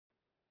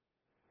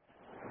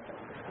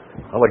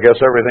Well, I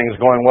guess everything's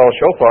going well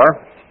so far.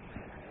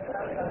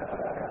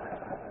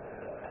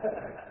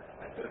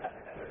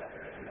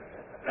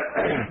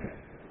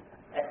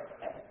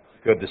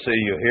 Good to see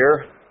you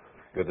here.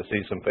 Good to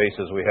see some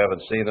faces we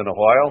haven't seen in a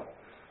while.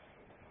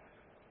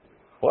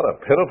 What a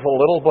pitiful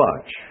little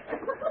bunch.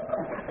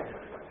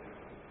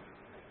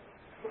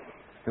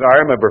 I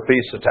remember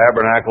Feast of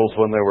Tabernacles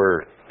when there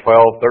were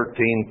 12,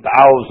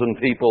 13,000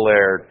 people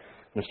there.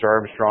 Mr.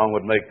 Armstrong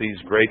would make these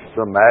great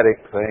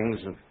dramatic things,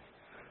 and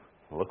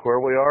look where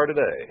we are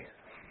today.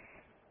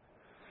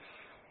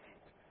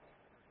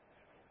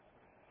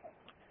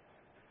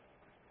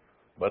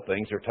 But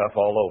things are tough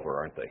all over,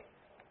 aren't they?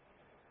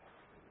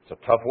 It's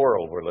a tough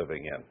world we're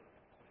living in.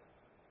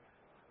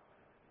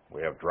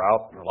 We have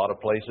drought in a lot of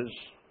places.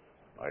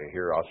 I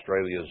hear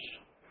Australia's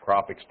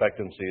crop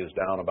expectancy is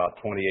down about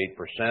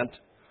 28%.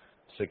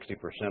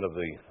 60% of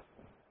the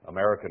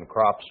American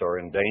crops are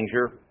in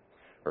danger,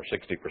 or 60%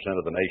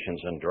 of the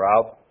nation's in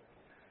drought.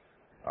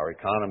 Our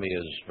economy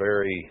is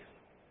very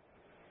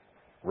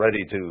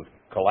ready to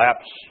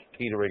collapse,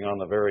 teetering on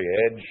the very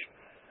edge.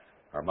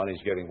 Our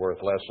money's getting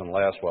worth less and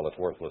less. Well, it's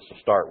worthless to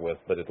start with,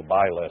 but it'll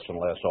buy less and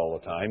less all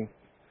the time.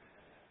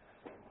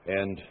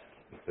 And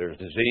there's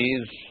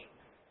disease.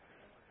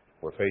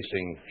 We're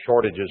facing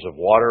shortages of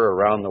water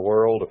around the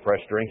world, of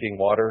fresh drinking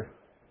water.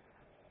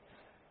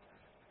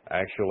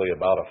 Actually,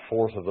 about a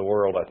fourth of the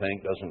world, I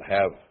think, doesn't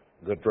have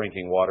good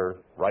drinking water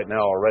right now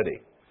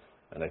already.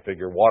 And they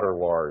figure water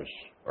wars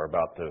are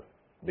about to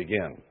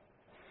begin.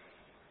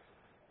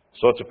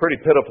 So it's a pretty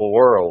pitiful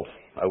world.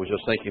 I was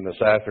just thinking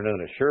this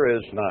afternoon, it sure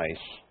is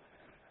nice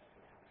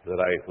that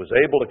I was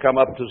able to come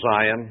up to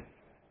Zion.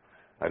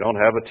 I don't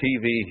have a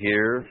TV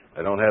here.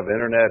 I don't have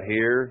internet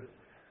here.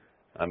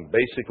 I'm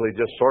basically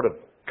just sort of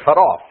cut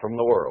off from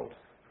the world.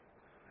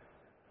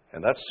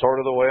 And that's sort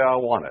of the way I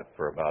want it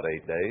for about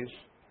 8 days.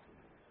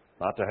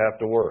 Not to have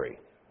to worry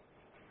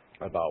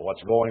about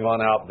what's going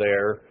on out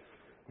there,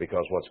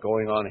 because what's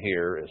going on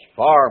here is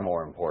far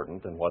more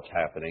important than what's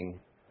happening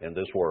in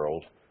this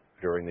world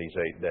during these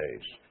 8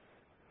 days.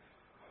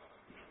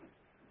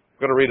 I'm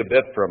going to read a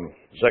bit from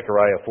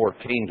Zechariah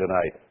 14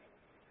 tonight.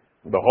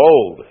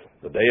 Behold,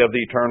 the day of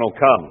the eternal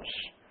comes,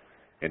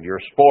 and your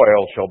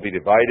spoil shall be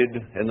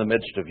divided in the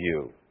midst of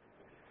you.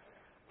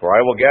 For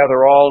I will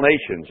gather all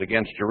nations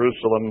against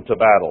Jerusalem to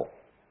battle.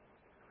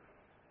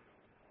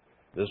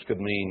 This could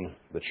mean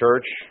the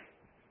church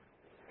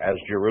as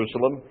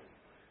Jerusalem,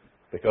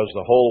 because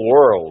the whole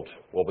world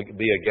will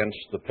be against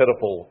the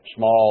pitiful,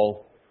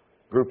 small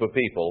group of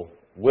people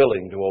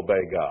willing to obey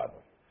God.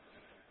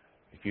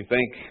 If you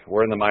think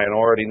we're in the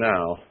minority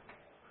now,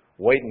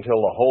 wait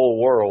until the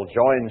whole world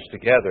joins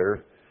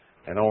together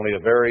and only a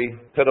very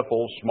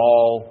pitiful,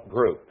 small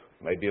group,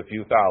 maybe a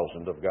few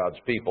thousand of God's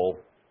people,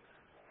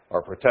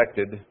 are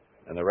protected,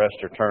 and the rest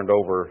are turned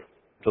over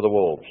to the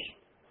wolves.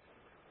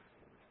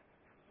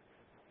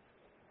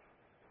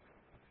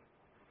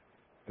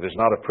 It is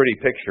not a pretty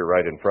picture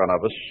right in front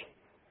of us.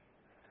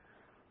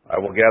 I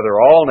will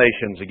gather all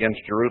nations against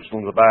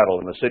Jerusalem to battle,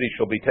 and the city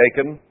shall be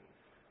taken,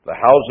 the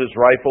houses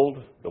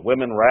rifled, the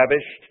women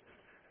ravished.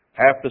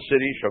 Half the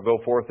city shall go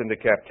forth into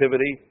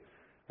captivity,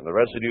 and the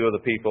residue of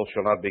the people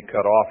shall not be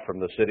cut off from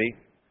the city.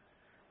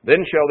 Then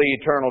shall the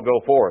Eternal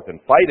go forth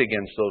and fight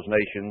against those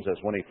nations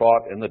as when he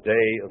fought in the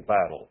day of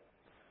battle.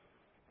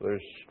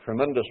 There's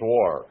tremendous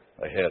war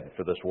ahead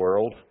for this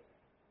world.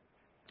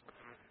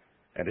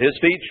 And his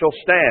feet shall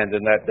stand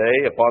in that day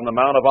upon the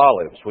Mount of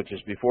Olives, which is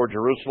before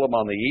Jerusalem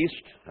on the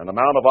east, and the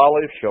Mount of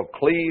Olives shall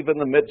cleave in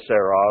the midst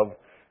thereof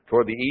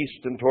toward the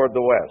east and toward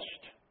the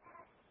west.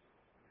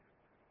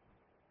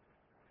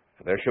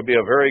 And there shall be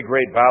a very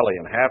great valley,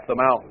 and half the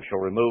mountain shall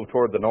remove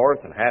toward the north,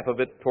 and half of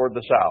it toward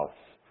the south.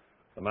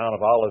 The Mount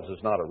of Olives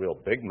is not a real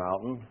big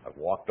mountain. I've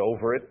walked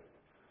over it.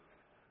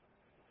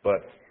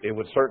 But it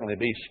would certainly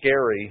be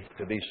scary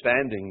to be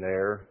standing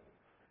there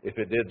if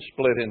it did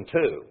split in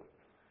two.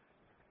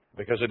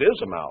 Because it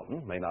is a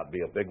mountain. May not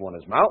be a big one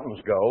as mountains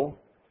go,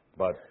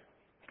 but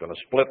it's going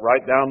to split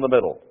right down the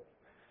middle.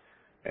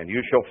 And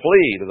you shall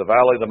flee to the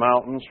valley of the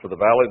mountains, for the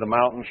valley of the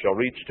mountains shall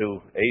reach to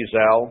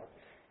Azal.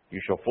 You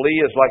shall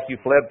flee as like you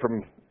fled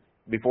from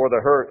before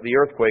the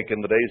earthquake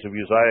in the days of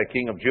Uzziah,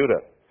 king of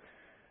Judah.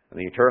 And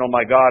the eternal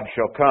my God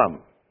shall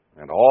come,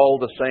 and all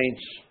the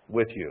saints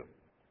with you.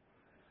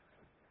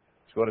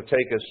 It's going to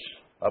take us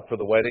up for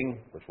the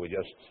wedding, which we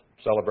just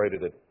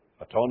celebrated at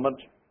Atonement.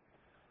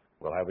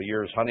 We'll have a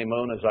year's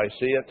honeymoon as I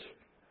see it.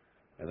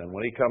 And then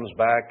when he comes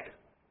back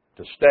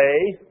to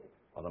stay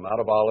on the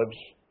Mount of Olives,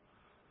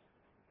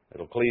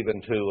 it'll cleave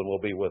in two and we'll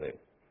be with him.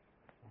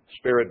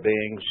 Spirit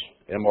beings,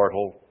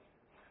 immortal,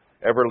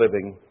 ever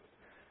living,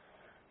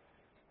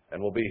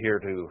 and we'll be here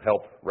to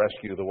help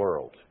rescue the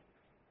world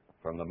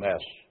from the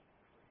mess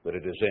that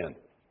it is in.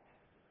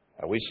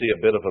 Now, we see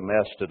a bit of a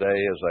mess today,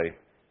 as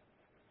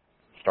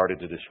I started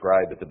to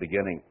describe at the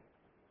beginning.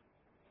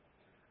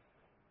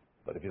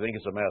 But if you think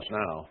it's a mess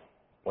now,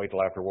 wait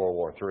till after World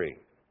War III.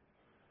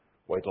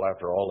 Wait till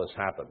after all this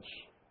happens.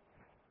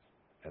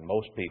 And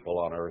most people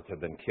on earth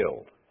have been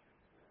killed.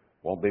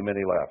 Won't be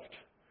many left.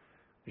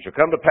 It shall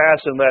come to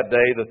pass in that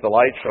day that the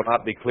light shall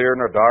not be clear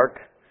nor dark,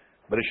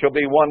 but it shall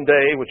be one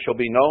day which shall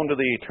be known to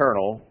the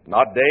Eternal,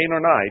 not day nor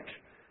night,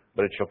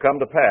 but it shall come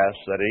to pass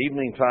that at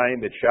evening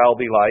time it shall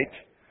be light,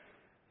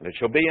 and it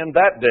shall be in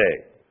that day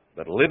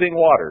that living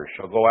waters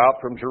shall go out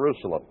from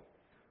Jerusalem,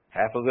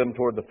 half of them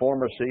toward the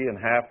former sea and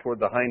half toward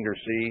the hinder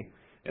sea.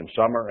 In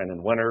summer and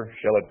in winter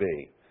shall it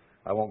be.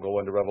 I won't go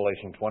into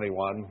Revelation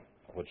 21,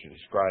 which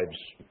describes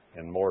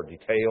in more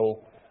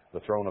detail the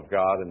throne of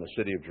God in the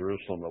city of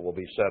Jerusalem that will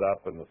be set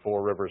up, and the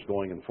four rivers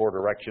going in four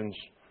directions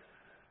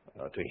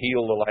to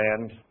heal the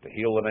land, to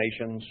heal the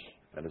nations.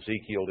 And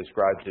Ezekiel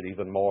describes it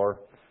even more,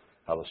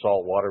 how the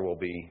salt water will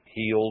be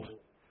healed,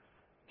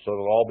 so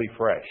it'll all be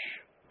fresh,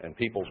 and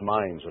people's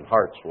minds and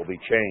hearts will be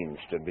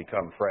changed and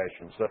become fresh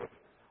instead of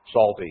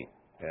salty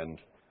and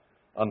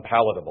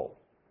unpalatable.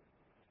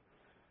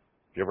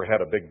 Have you ever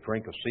had a big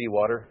drink of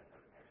seawater?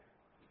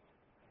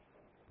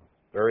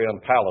 Very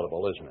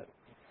unpalatable, isn't it?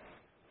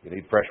 You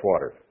need fresh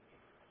water.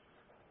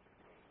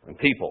 And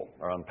people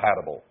are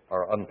unpalatable,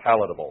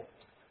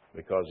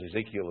 because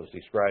Ezekiel is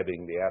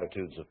describing the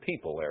attitudes of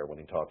people there when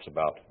he talks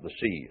about the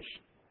seas,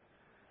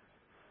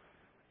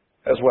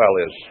 as well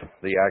as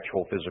the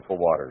actual physical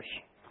waters.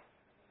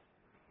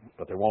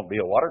 But there won't be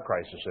a water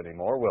crisis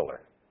anymore, will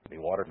there?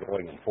 There'll be water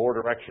going in four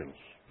directions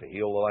to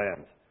heal the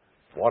land.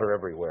 Water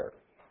everywhere,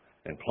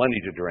 and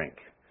plenty to drink.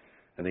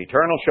 And the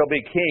Eternal shall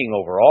be king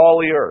over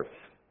all the earth.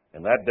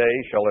 In that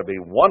day shall there be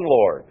one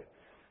Lord,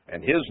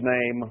 and His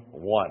name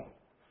one.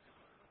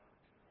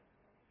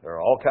 There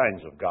are all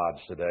kinds of gods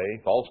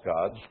today, false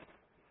gods.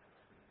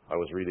 I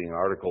was reading an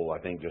article,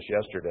 I think just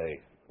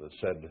yesterday, that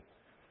said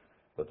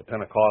that the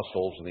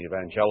Pentecostals and the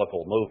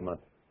evangelical movement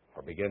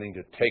are beginning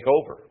to take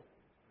over.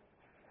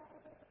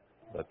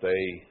 That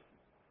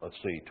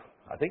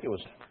I think it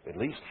was at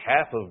least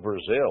half of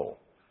Brazil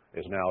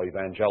is now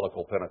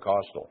evangelical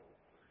Pentecostal.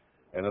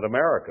 And that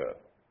America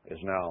is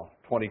now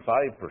 25%,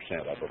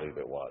 I believe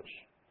it was.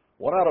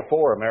 1 out of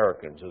 4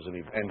 Americans is an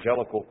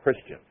evangelical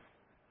Christian.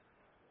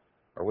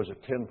 Or was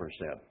it 10%?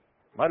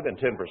 Might have been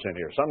 10%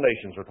 here. Some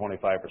nations are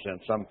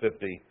 25%, some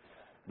 50%,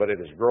 but it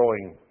is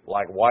growing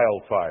like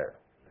wildfire.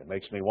 It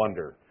makes me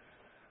wonder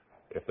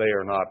if they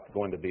are not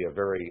going to be a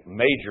very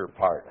major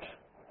part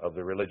of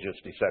the religious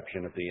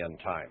deception at the end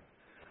time.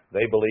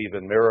 They believe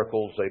in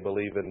miracles. They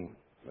believe in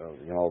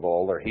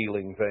all their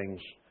healing things,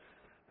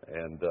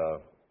 and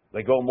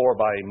they go more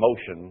by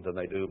emotion than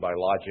they do by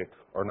logic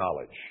or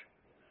knowledge.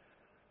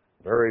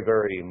 Very,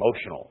 very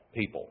emotional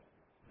people,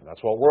 and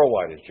that's what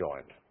Worldwide has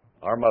joined.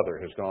 Our mother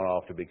has gone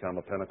off to become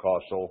a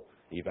Pentecostal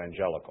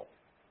evangelical.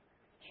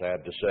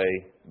 Sad to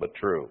say, but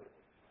true.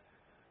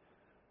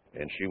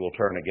 And she will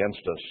turn against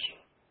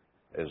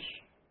us, as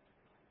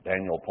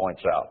Daniel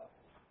points out.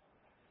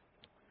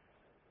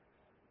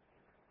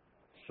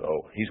 So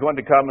He's going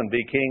to come and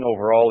be king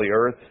over all the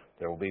earth.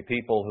 There will be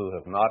people who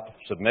have not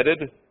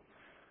submitted.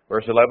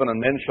 Verse 11, and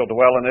men shall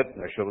dwell in it.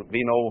 There shall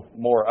be no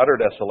more utter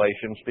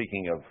desolation,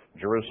 speaking of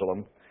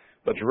Jerusalem.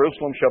 But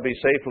Jerusalem shall be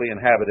safely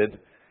inhabited.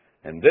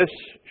 And this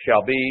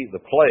shall be the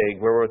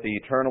plague wherewith the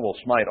Eternal will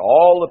smite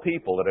all the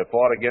people that have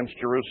fought against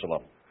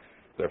Jerusalem.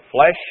 Their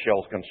flesh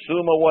shall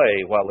consume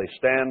away while they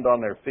stand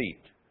on their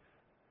feet.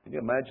 Can you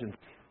imagine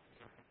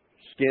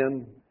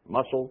skin,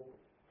 muscle,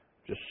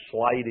 just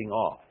sliding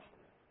off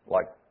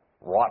like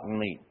rotten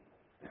meat?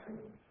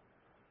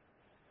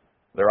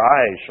 Their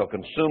eyes shall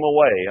consume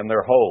away in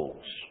their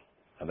holes,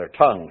 and their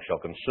tongue shall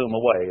consume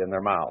away in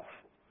their mouth.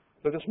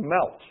 They'll just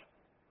melt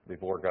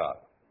before God.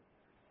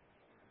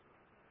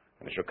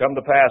 And it shall come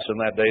to pass in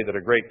that day that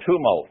a great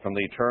tumult from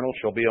the Eternal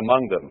shall be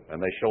among them,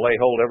 and they shall lay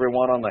hold every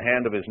one on the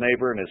hand of his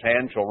neighbor, and his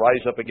hand shall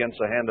rise up against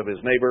the hand of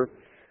his neighbor.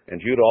 And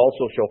Judah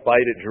also shall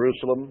fight at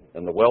Jerusalem,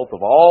 and the wealth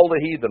of all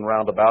the heathen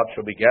round about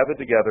shall be gathered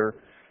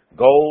together,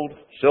 gold,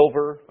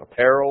 silver,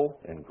 apparel,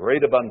 in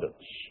great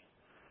abundance.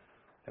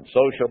 And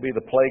so shall be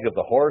the plague of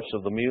the horse,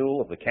 of the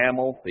mule, of the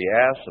camel, the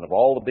ass, and of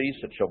all the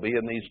beasts that shall be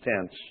in these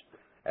tents,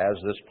 as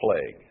this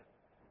plague.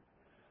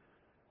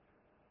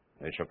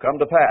 And it shall come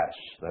to pass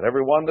that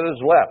every one that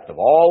is left of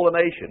all the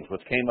nations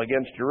which came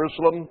against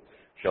Jerusalem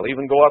shall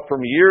even go up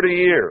from year to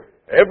year,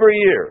 every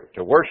year,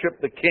 to worship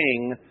the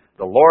King,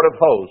 the Lord of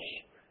hosts,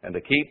 and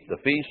to keep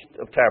the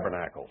Feast of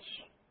Tabernacles.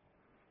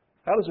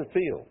 How does it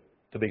feel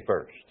to be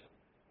first?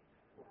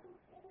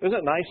 Isn't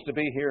it nice to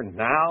be here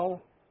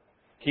now,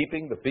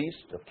 keeping the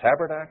Feast of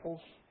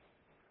Tabernacles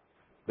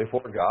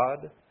before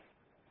God,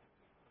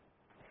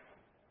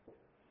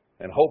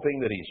 and hoping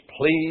that He's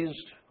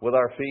pleased with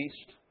our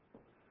feast?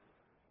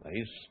 Now,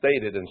 He's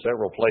stated in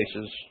several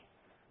places,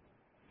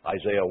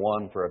 Isaiah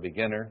 1 for a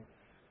beginner,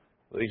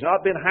 that He's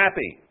not been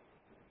happy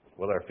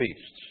with our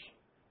feasts.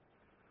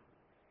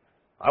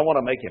 I want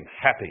to make Him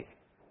happy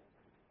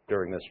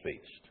during this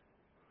feast.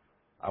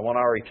 I want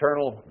our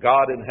eternal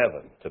God in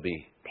heaven to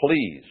be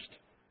pleased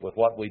with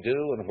what we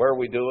do and where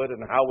we do it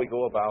and how we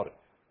go about it.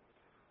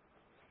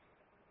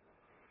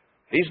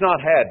 He's not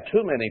had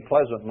too many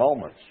pleasant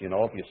moments,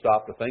 if you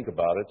stop to think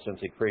about it, since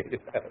He created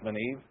Adam and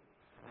Eve.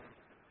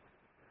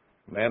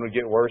 Man would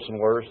get worse and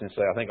worse and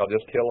say, I think I'll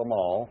just kill them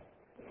all.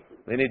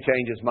 Then he'd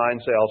change his mind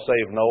and say, I'll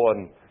save Noah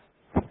and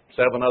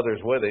 7 others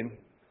with him.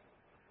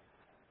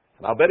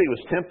 And I'll bet he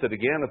was tempted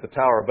again at the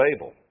Tower of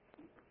Babel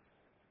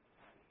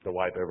to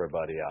wipe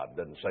everybody out.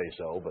 Didn't say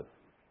so, but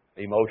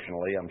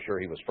emotionally, I'm sure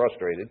he was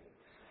frustrated.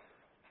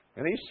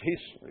 And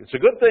it's a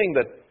good thing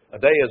that a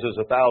day is as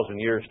 1,000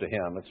 years to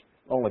him. It's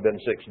only been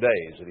 6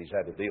 days that he's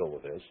had to deal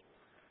with this.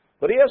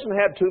 But he hasn't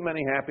had too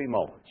many happy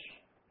moments.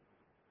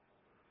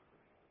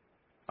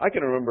 I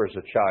can remember as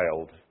a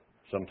child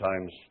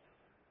sometimes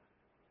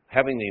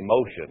having the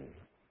emotion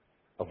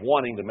of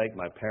wanting to make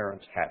my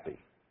parents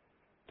happy,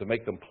 to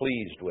make them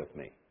pleased with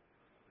me.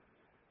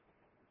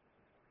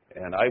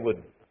 And I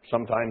would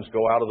sometimes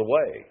go out of the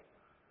way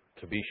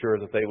to be sure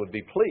that they would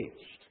be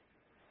pleased.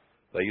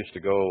 They used to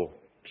go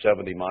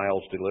 70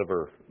 miles to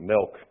deliver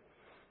milk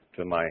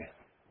to my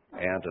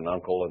aunt and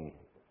uncle and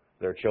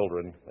their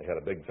children. They had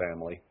a big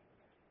family.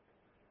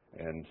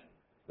 And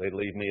they'd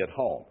leave me at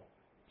home.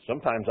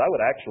 Sometimes I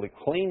would actually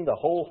clean the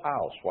whole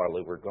house while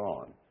they were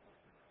gone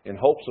in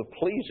hopes of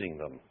pleasing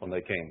them when they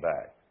came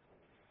back.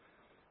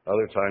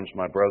 Other times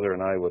my brother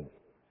and I would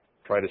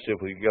try to see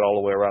if we could get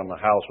all the way around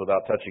the house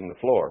without touching the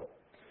floor.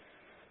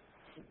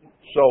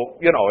 So,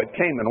 it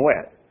came and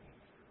went.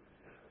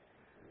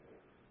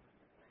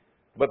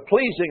 But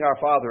pleasing our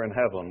Father in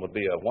heaven would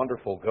be a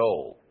wonderful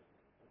goal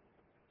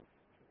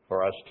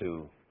for us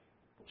to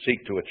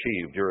seek to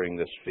achieve during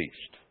this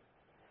feast.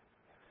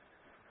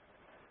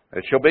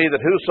 It shall be that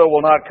whoso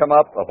will not come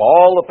up of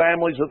all the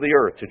families of the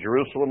earth to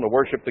Jerusalem to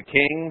worship the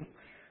King,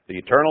 the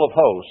Eternal of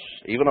hosts,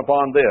 even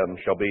upon them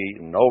shall be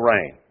no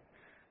rain.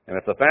 And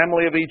if the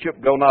family of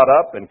Egypt go not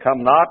up and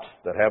come not,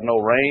 that have no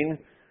rain,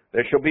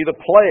 there shall be the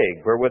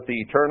plague wherewith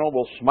the Eternal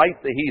will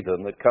smite the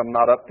heathen that come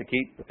not up to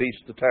keep the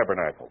Feast of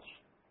Tabernacles.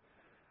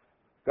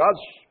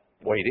 God's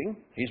waiting.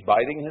 He's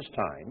biding His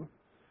time.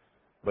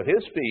 But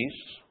His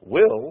feasts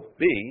will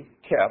be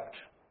kept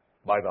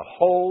by the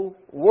whole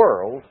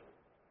world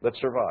that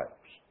survives.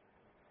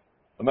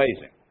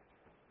 Amazing.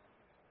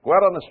 Go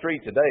out on the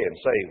street today and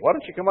say, why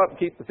don't you come up and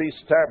keep the Feast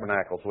of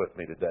Tabernacles with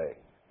me today?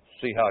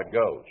 See how it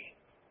goes.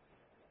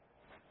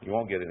 You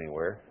won't get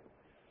anywhere.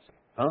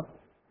 Huh?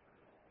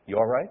 You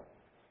all right?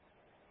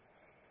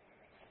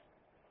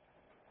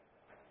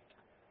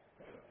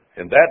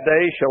 In that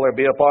day shall there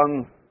be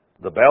upon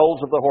the bells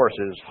of the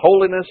horses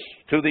holiness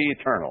to the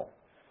Eternal.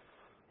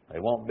 They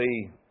won't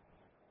be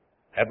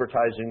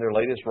advertising their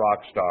latest rock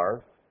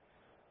star.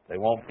 They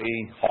won't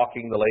be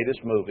hawking the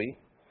latest movie.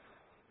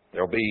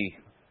 There'll be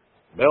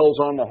bells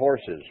on the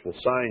horses with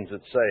signs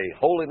that say,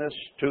 holiness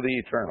to the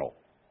Eternal.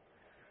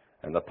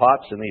 And the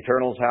pots in the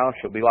Eternal's house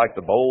shall be like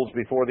the bowls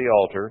before the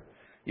altar.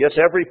 Yes,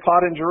 every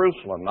pot in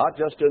Jerusalem, not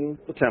just in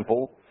the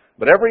temple,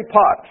 but every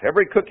pot,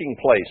 every cooking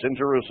place in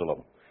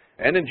Jerusalem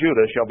and in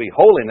Judah shall be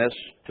holiness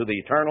to the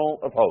Eternal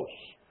of hosts.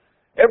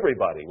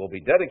 Everybody will be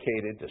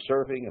dedicated to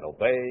serving and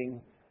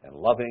obeying and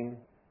loving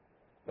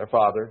their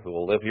Father, who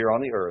will live here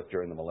on the earth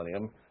during the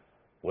millennium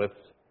with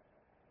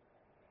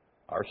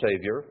our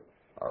Savior,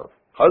 our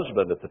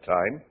husband at the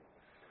time.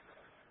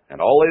 And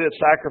all they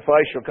that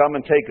sacrifice shall come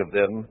and take of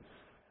them,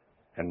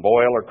 and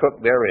boil or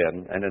cook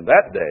therein. And in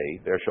that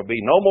day there shall be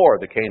no more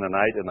the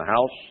Canaanite in the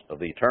house of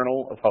the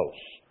Eternal of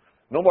hosts.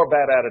 No more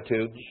bad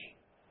attitudes.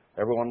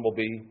 Everyone will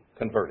be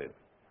converted.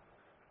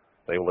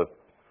 They will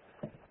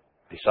have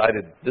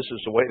decided this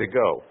is the way to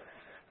go.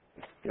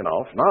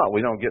 If not,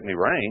 we don't get any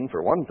rain,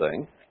 for one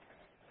thing.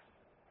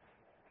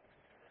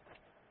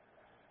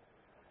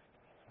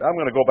 I'm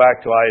going to go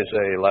back to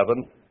Isaiah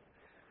 11.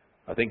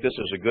 I think this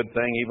is a good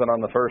thing, even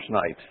on the first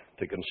night,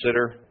 to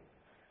consider.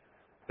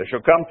 There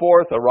shall come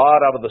forth a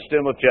rod out of the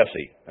stem of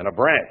Jesse, and a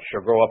branch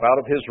shall grow up out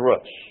of his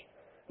roots.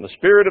 And the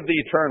Spirit of the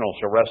Eternal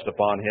shall rest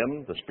upon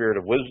him, the Spirit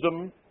of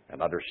wisdom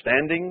and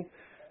understanding,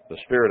 the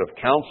Spirit of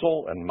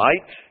counsel and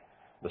might,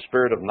 the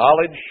Spirit of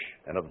knowledge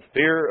and of the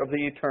fear of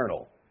the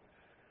Eternal.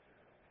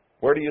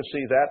 Where do you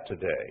see that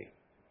today?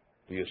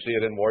 Do you see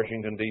it in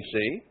Washington,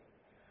 D.C.?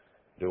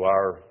 Do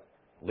our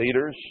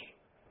leaders,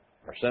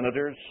 our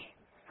senators,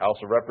 House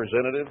of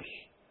Representatives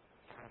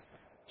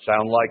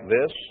sound like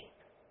this?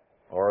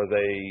 Or are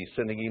they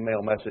sending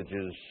email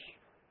messages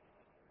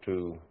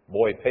to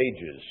Boy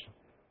Pages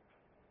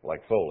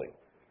like Foley?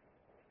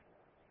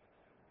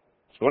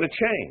 It's going to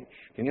change.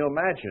 Can you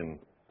imagine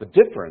the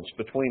difference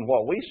between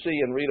what we see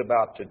and read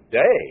about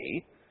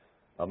today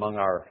among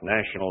our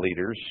national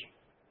leaders?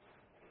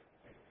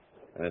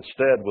 And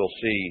instead we'll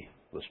see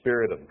the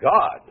Spirit of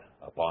God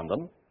upon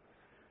them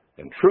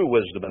in true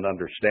wisdom and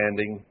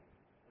understanding,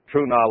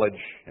 true knowledge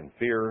and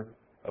fear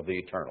of the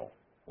Eternal.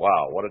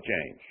 Wow, what a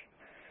change.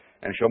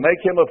 And shall make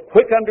him of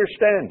quick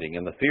understanding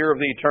in the fear of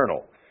the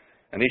Eternal.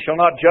 And he shall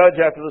not judge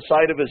after the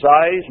sight of his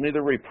eyes,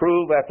 neither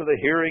reprove after the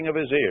hearing of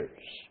his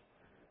ears.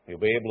 He'll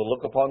be able to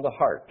look upon the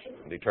heart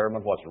and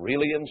determine what's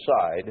really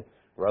inside,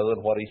 rather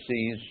than what he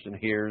sees and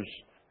hears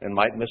and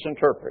might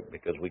misinterpret,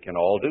 because we can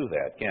all do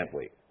that, can't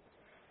we?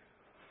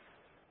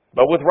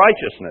 But with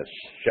righteousness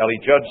shall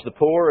he judge the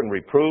poor, and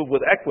reprove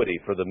with equity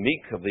for the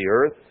meek of the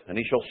earth. And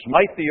he shall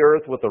smite the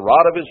earth with the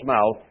rod of his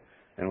mouth,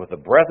 and with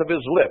the breath of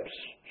his lips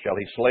shall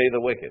he slay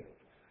the wicked.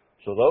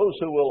 So those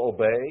who will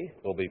obey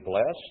will be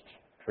blessed,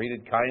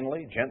 treated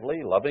kindly,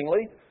 gently,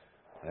 lovingly,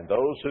 and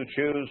those who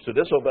choose to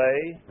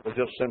disobey will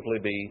just simply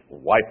be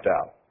wiped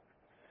out.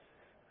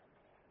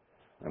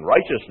 And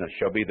righteousness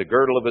shall be the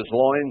girdle of his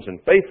loins,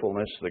 and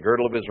faithfulness the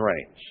girdle of his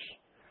reins.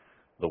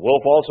 The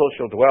wolf also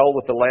shall dwell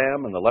with the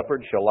lamb, and the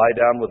leopard shall lie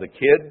down with the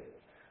kid,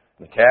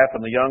 the calf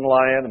and the young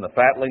lion and the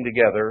fatling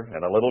together,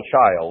 and a little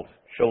child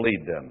shall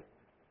lead them.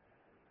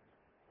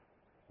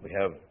 We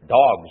have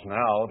dogs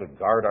now to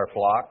guard our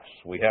flocks.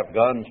 We have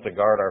guns to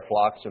guard our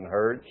flocks and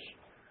herds.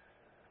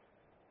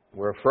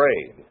 We're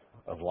afraid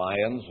of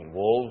lions and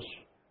wolves,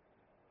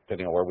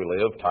 depending on where we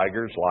live,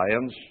 tigers,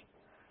 lions.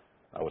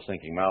 I was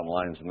thinking mountain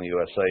lions in the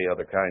USA,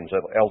 other kinds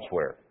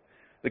elsewhere.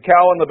 The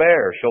cow and the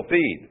bear shall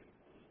feed.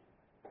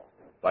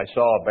 If I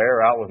saw a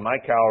bear out with my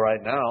cow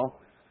right now,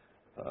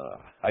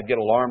 I'd get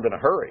alarmed in a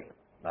hurry.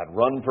 I'd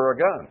run for a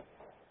gun.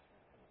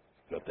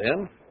 But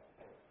then,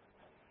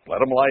 let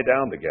them lie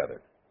down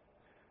together.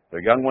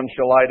 Their young ones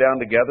shall lie down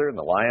together, and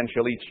the lion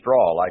shall eat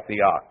straw like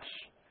the ox.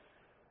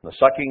 The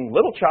sucking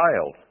little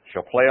child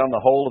shall play on the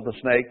hole of the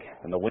snake,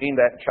 and the weaned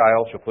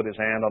child shall put his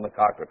hand on the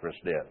cockatrice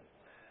den.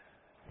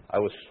 I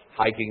was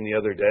hiking the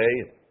other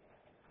day,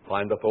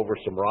 climbed up over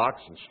some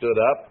rocks and stood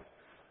up.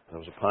 There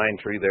was a pine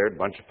tree there, a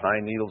bunch of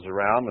pine needles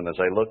around, and as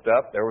I looked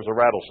up, there was a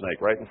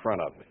rattlesnake right in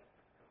front of me.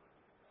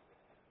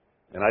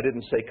 And I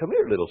didn't say, "Come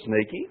here, little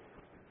snakey."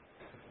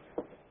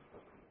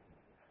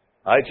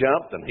 I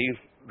jumped, and he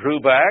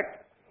drew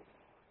back,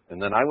 and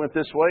then I went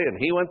this way, and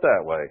he went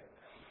that way.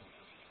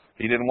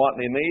 He didn't want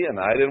me, and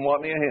I didn't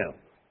want me, him.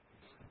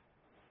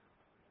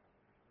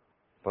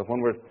 But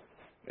when we're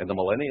in the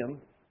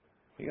millennium,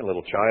 you get a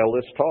little child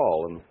this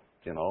tall, and,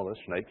 the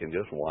snake can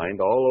just wind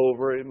all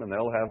over him, and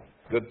they'll have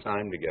good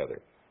time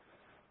together.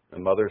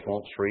 And mothers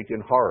won't shriek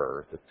in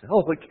horror that,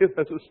 "Oh, the kid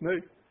has a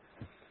snake."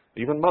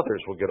 Even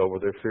mothers will get over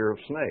their fear of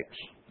snakes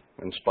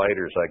and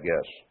spiders, I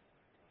guess.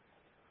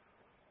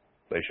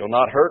 They shall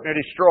not hurt nor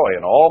destroy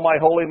in all my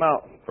holy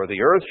mountain, for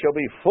the earth shall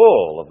be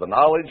full of the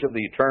knowledge of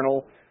the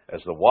eternal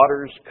as the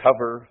waters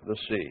cover the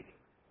sea.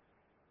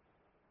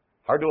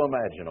 Hard to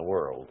imagine a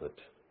world that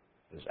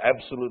is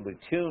absolutely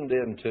tuned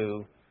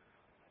into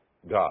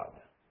God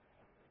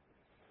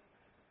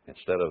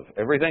instead of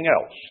everything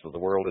else that the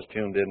world is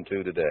tuned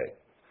into today.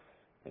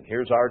 And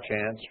here's our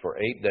chance for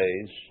 8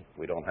 days.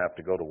 We don't have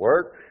to go to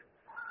work.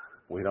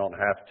 We don't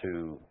have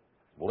to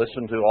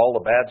listen to all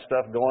the bad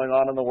stuff going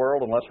on in the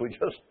world unless we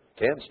just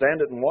can't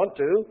stand it and want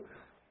to.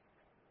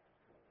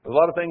 There's a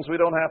lot of things we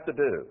don't have to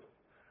do.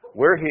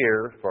 We're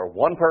here for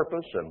one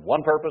purpose and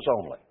one purpose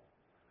only: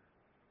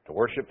 to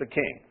worship the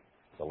King,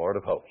 the Lord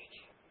of hosts.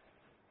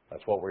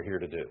 That's what we're here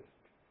to do.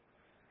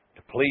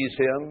 To please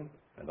Him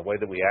in the way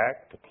that we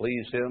act, to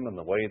please Him in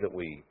the way that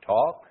we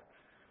talk,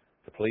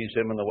 to please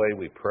Him in the way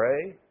we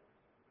pray.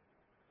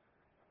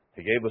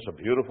 He gave us a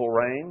beautiful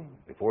rain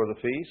before the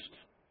feast.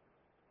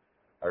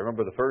 I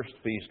remember the first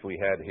feast we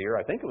had here.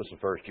 I think it was the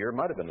first year. It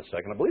might have been the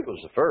second. I believe it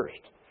was the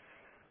first.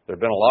 There had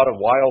been a lot of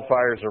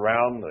wildfires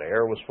around. The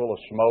air was full of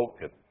smoke.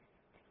 It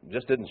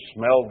just didn't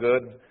smell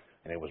good.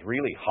 And it was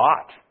really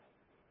hot.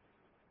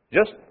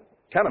 Just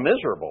kind of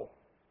miserable.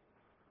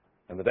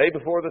 And the day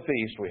before the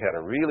feast, we had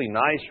a really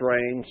nice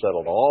rain,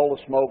 settled all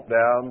the smoke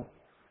down,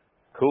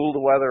 cooled the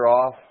weather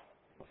off.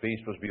 The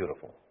feast was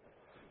beautiful.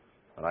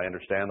 And I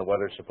understand the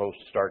weather's supposed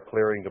to start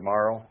clearing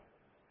tomorrow,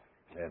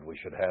 and we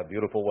should have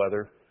beautiful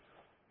weather.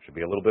 It should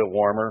be a little bit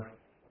warmer.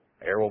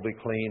 Air will be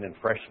clean and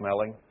fresh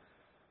smelling.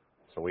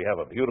 So we have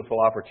a beautiful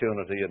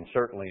opportunity, and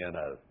certainly in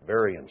a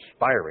very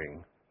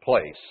inspiring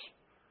place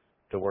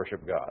to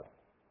worship God.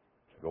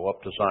 To go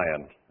up to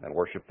Zion and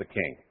worship the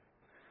King.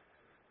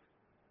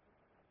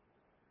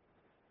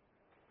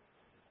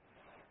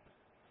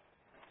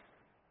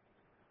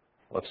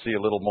 Let's see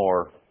a little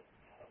more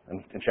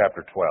in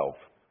chapter 12.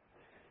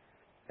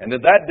 And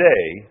in that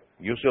day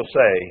you shall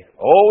say,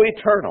 "O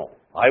Eternal,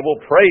 I will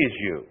praise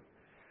you.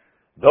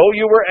 Though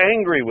you were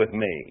angry with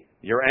me,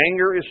 your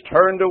anger is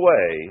turned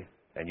away,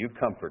 and you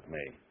comfort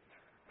me."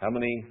 How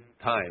many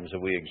times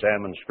have we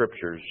examined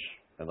Scriptures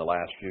in the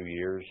last few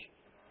years,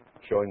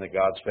 showing that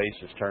God's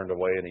face is turned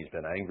away and He's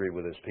been angry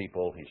with His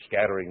people. He's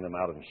scattering them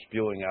out and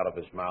spewing out of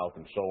His mouth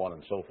and so on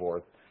and so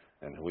forth.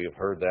 And we have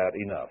heard that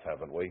enough,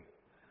 haven't we?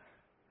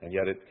 And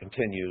yet it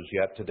continues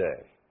yet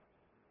today.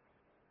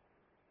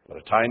 But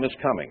a time is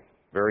coming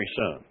very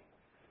soon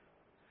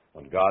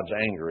when God's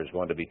anger is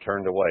going to be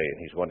turned away and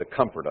He's going to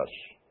comfort us.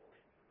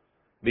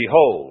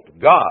 "Behold,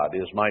 God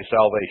is my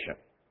salvation.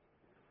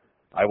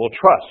 I will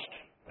trust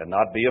and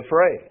not be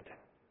afraid."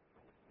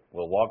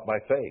 We'll walk by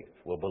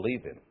faith. We'll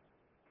believe Him.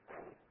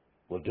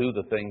 We'll do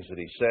the things that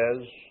He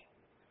says,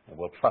 and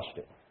we'll trust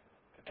Him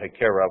to take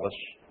care of us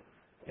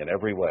in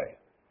every way.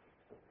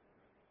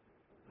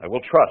 "I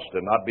will trust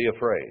and not be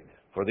afraid.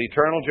 For the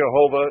eternal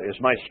Jehovah is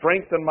my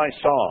strength and my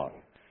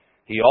song.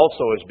 He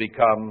also has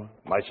become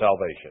my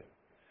salvation."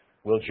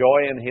 We'll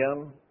joy in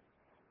Him.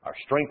 Our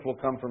strength will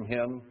come from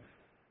Him.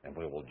 And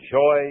we will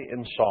joy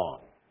in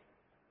song.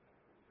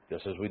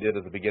 Just as we did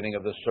at the beginning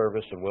of this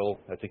service and will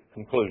at the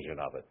conclusion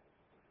of it.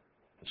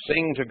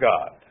 Sing to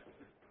God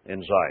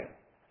in Zion.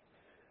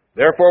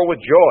 Therefore with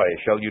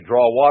joy shall you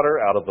draw water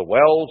out of the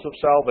wells of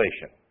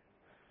salvation.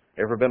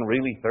 Ever been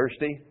really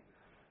thirsty?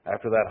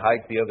 After that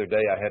hike the other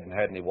day, I hadn't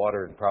had any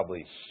water in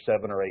probably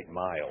 7 or 8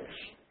 miles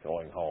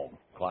going home,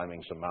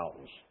 climbing some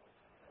mountains.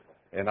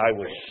 And I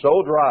was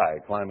so dry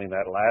climbing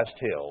that last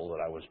hill that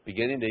I was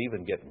beginning to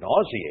even get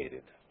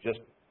nauseated.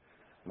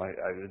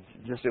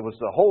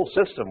 The whole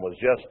system was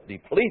just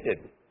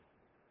depleted.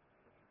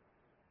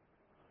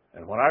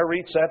 And when I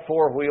reached that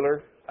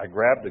four-wheeler, I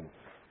grabbed a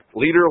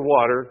liter of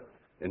water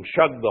and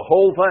chugged the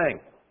whole thing.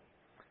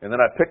 And then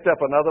I picked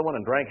up another one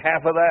and drank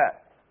half of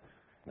that.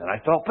 And I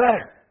felt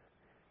better.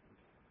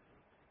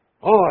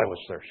 Oh, I was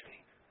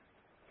thirsty.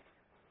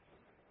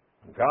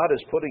 God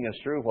is putting us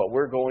through what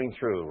we're going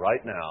through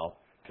right now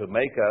to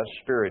make us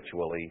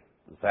spiritually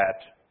that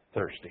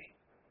thirsty,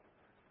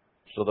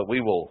 so that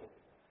we will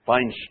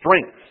find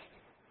strength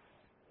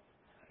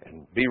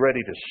and be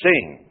ready to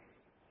sing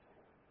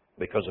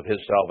because of His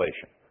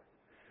salvation.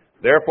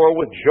 Therefore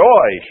with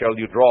joy shall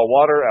you draw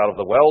water out of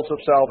the wells of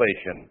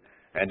salvation,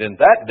 and in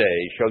that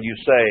day shall you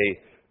say,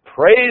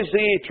 Praise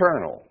the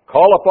Eternal,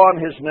 call upon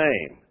His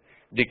name,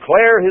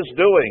 declare His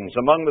doings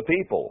among the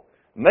people,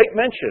 make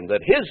mention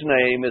that His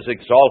name is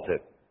exalted.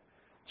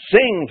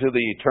 Sing to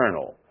the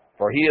Eternal,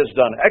 for He has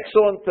done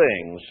excellent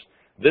things.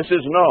 This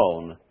is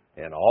known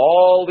in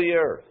all the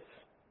earth.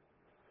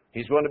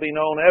 He's going to be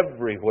known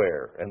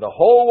everywhere, and the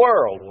whole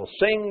world will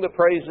sing the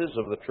praises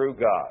of the true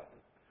God.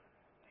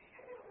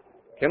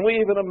 Can we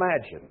even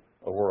imagine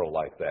a world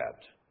like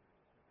that,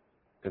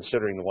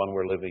 considering the one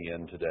we're living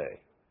in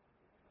today?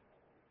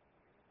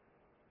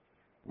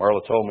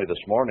 Marla told me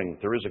this morning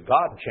there is a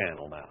God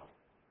channel now.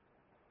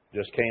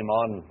 Just came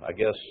on, I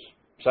guess,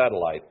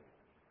 satellite.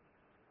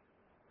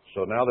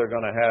 So now they're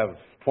going to have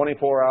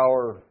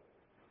 24-hour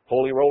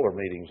holy roller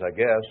meetings, I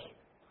guess.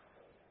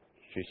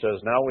 She says,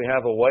 now we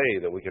have a way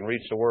that we can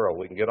reach the world.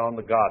 We can get on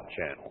the God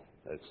channel.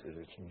 It's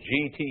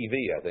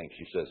GTV, I think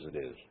she says it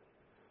is.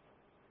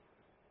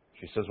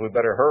 She says we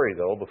better hurry,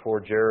 though,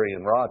 before Jerry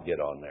and Rod get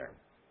on there.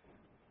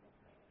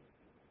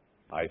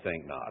 I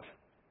think not.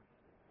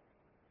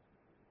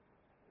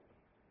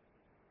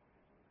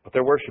 But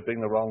they're worshiping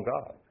the wrong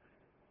God.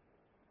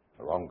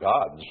 The wrong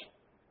gods,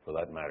 for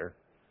that matter.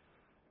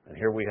 And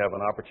here we have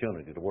an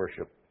opportunity to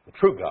worship the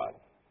true God,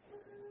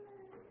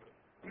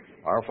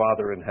 our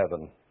Father in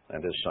heaven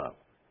and His Son.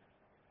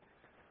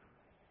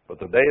 But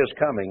the day is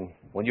coming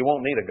when you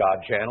won't need a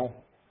God channel.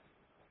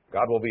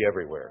 God will be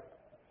everywhere.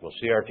 We'll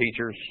see our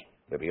teachers.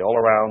 They'll be all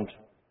around.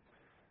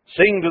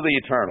 Sing to the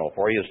Eternal,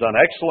 for He has done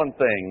excellent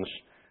things.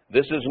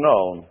 This is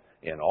known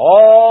in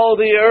all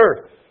the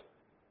earth,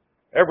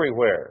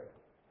 everywhere.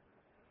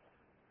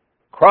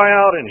 Cry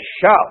out and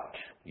shout,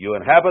 you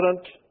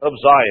inhabitant of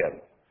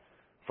Zion,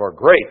 for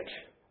great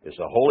is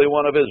the Holy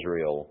One of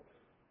Israel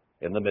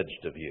in the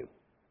midst of you.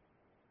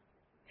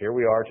 Here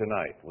we are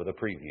tonight with a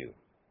preview.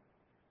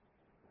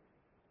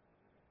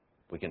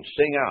 We can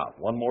sing out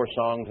one more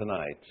song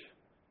tonight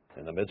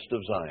in the midst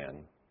of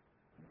Zion,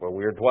 where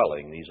we are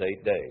dwelling these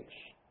 8 days,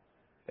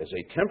 as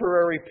a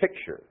temporary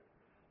picture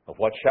of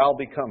what shall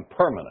become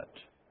permanent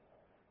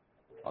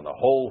on the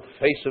whole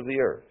face of the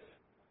earth,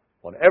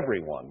 when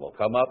everyone will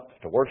come up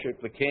to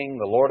worship the King,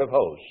 the Lord of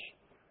hosts,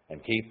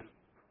 and keep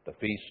the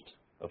Feast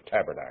of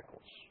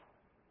Tabernacles.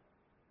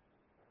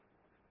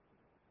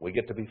 We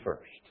get to be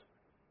first.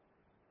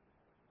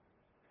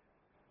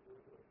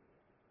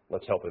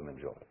 Let's help Him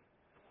enjoy it.